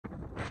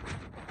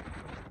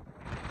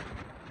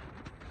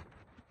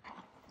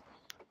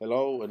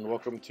Hello and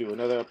welcome to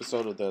another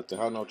episode of the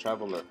Tejano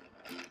Traveler.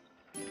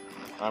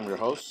 I'm your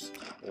host,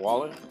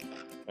 Wally,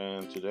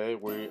 and today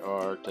we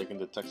are taking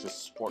the Texas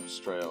Sports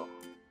Trail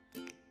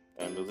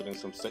and visiting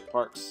some state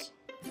parks.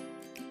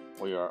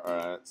 We are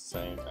at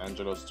St.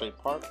 Angelo State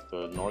Park,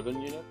 the northern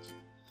unit.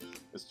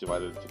 It's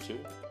divided into two,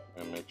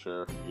 and make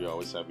sure you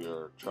always have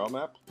your trail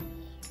map,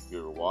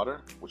 your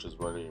water, which is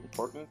very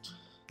important,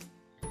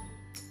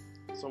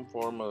 some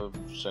form of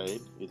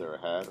shade, either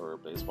a hat or a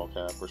baseball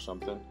cap or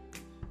something.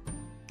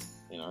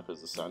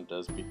 Because the sun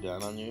does beat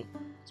down on you.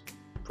 It's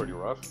pretty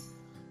rough.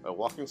 A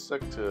walking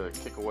stick to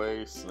kick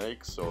away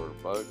snakes or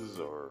bugs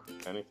or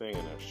anything,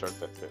 and a shirt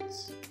that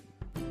fits.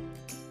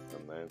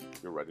 And then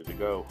you're ready to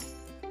go.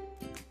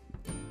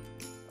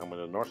 I'm in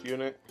the north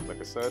unit.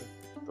 Like I said,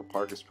 the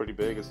park is pretty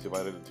big. It's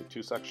divided into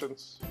two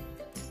sections.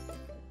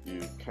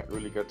 You can't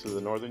really get to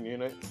the northern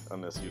unit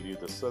unless you leave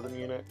the southern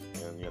unit,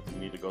 and you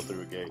need to go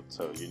through a gate.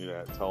 So you need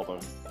to tell them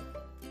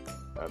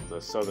at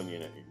the southern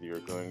unit you're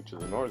going to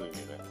the northern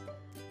unit,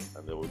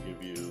 and they will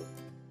give you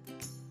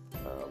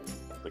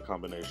the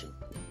combination.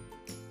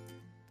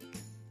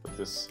 But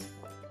this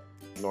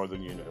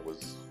northern unit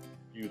was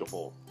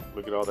beautiful.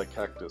 Look at all that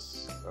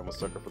cactus. I'm a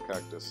sucker for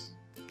cactus.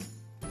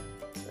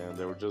 And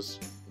they were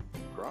just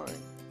growing,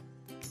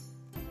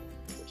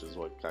 which is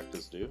what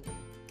cactus do.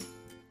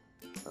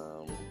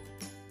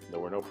 There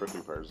were no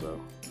prickly pears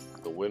though.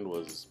 The wind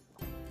was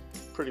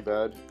pretty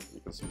bad. You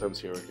can sometimes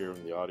hear it here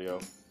in the audio.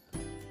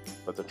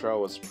 But the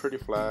trail was pretty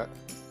flat,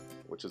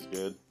 which is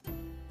good.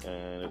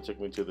 And it took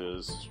me to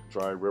this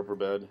dry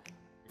riverbed,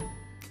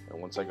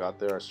 and once I got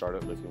there I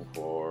started looking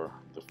for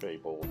the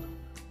fabled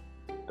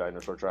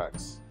dinosaur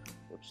tracks,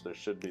 which there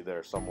should be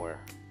there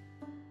somewhere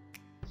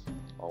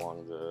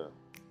along the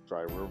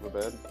dry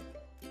riverbed.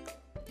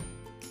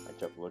 I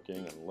kept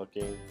looking and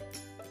looking.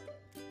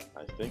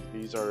 I think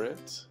these are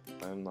it.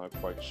 I'm not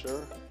quite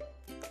sure.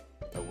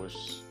 I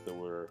wish they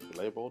were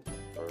labeled,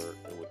 or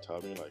it would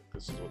tell me like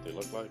this is what they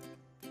look like.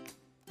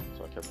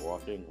 So I kept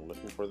walking and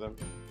looking for them.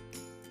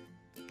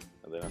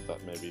 And then I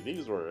thought maybe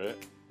these were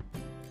it.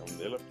 I mean,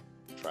 they look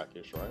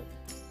trackish, right?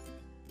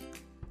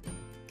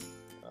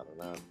 I don't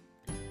know.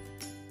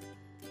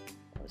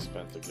 I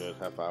spent a good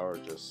half hour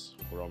just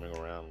roaming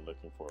around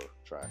looking for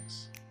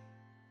tracks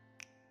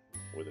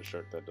with a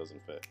shirt that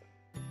doesn't fit.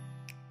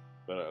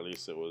 But at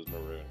least it was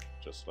maroon,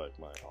 just like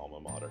my alma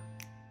mater.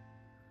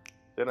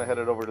 Then I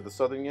headed over to the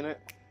southern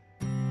unit.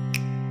 The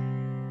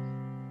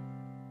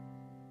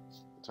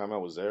time I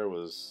was there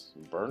was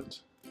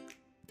burnt.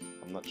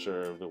 I'm not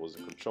sure if it was a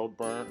controlled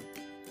burn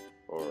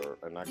or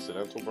an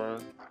accidental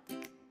burn,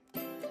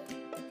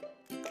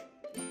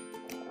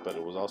 but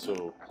it was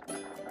also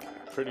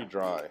pretty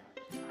dry,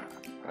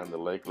 and the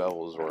lake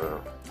levels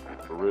were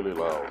really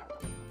low.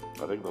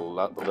 I think the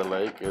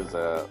lake is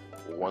at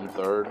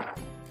 1/3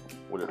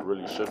 what it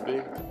really should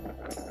be.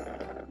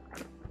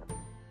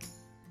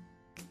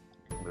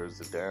 There's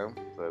the dam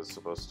that is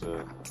supposed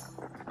to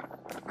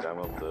dam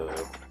up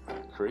the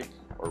creek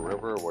or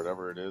river or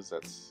whatever it is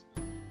that's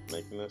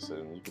making this,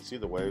 and you can see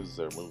the waves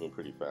are moving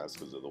pretty fast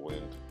because of the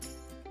wind.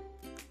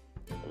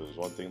 If there's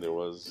one thing there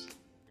was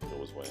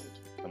wind.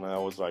 And I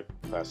always like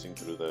passing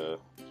through the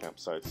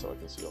campsite so I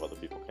can see all the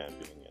people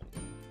camping, and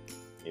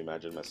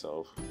imagine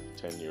myself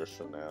 10 years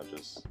from now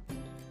just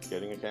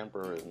getting a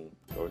camper and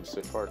going to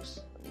state parks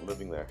and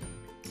living there,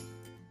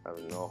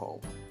 having no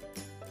home.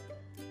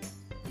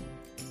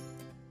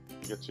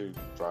 You get to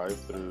drive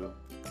through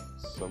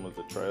some of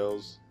the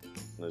trails,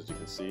 and as you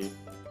can see,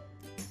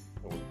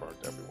 it was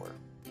burnt everywhere.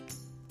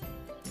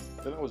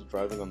 Then I was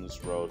driving on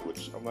this road,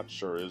 which I'm not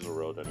sure is a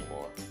road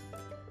anymore,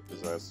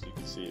 because as you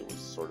can see it was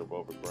sort of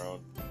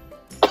overgrown,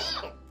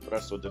 but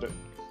I still did it.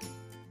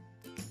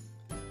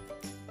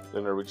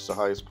 Then I reached the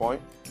highest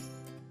point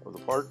of the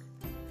park,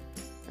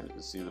 and you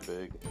can see the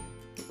big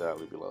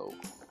valley below.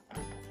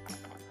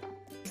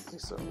 See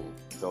some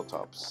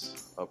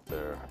hilltops up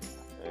there,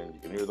 and you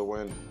can hear the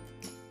wind.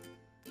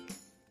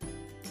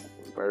 It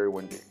was very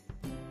windy.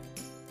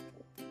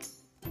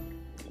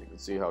 You can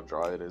see how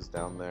dry it is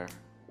down there.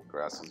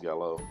 Grass is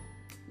yellow.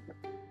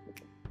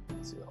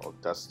 See how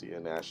dusty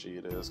and ashy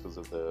it is because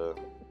of the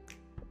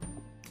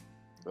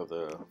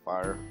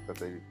fire that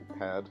they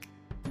had.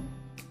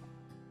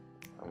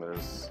 And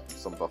there's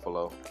some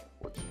buffalo,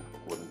 which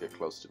wouldn't get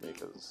close to me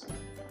because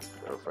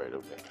they're afraid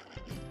of me,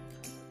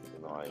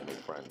 even though I am a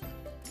friend.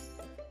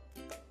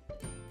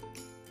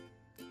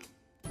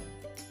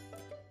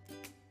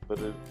 But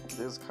it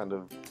is kind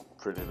of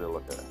pretty to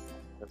look at.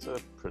 It's a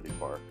pretty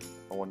park.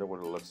 I wonder what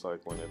it looks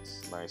like when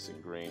it's nice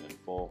and green and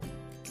full.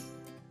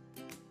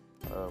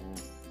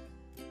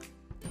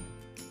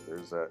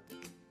 There's that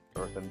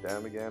earthen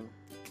dam again.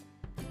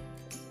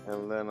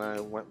 And then I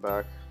went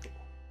back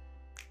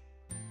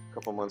a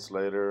couple months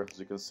later. As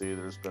you can see,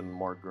 there's been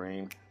more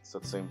green. It's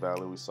that same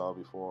valley we saw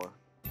before.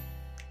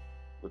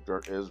 The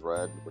dirt is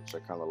red, which I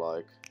kind of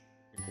like.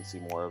 You can see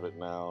more of it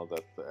now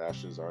that the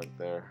ashes aren't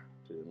there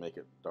to make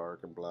it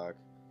dark and black.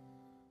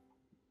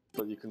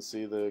 But you can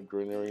see the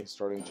greenery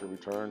starting to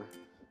return.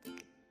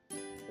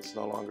 It's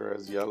no longer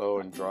as yellow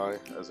and dry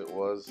as it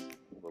was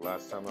the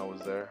last time I was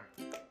there.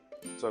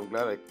 So I'm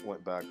glad I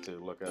went back to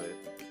look at it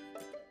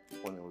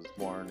when it was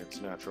more in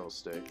its natural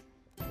state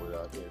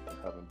without it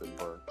having been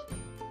burnt.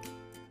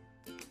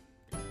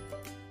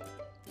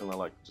 And I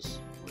like just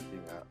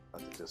looking at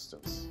the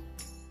distance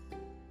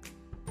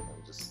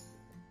and just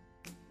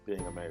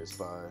being amazed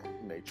by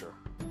nature.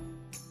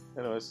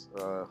 Anyways,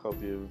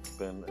 hope you've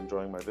been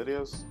enjoying my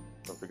videos.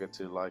 Don't forget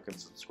to like and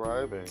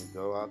subscribe and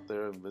go out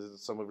there and visit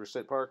some of your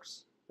state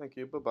parks. Thank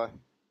you. Bye-bye.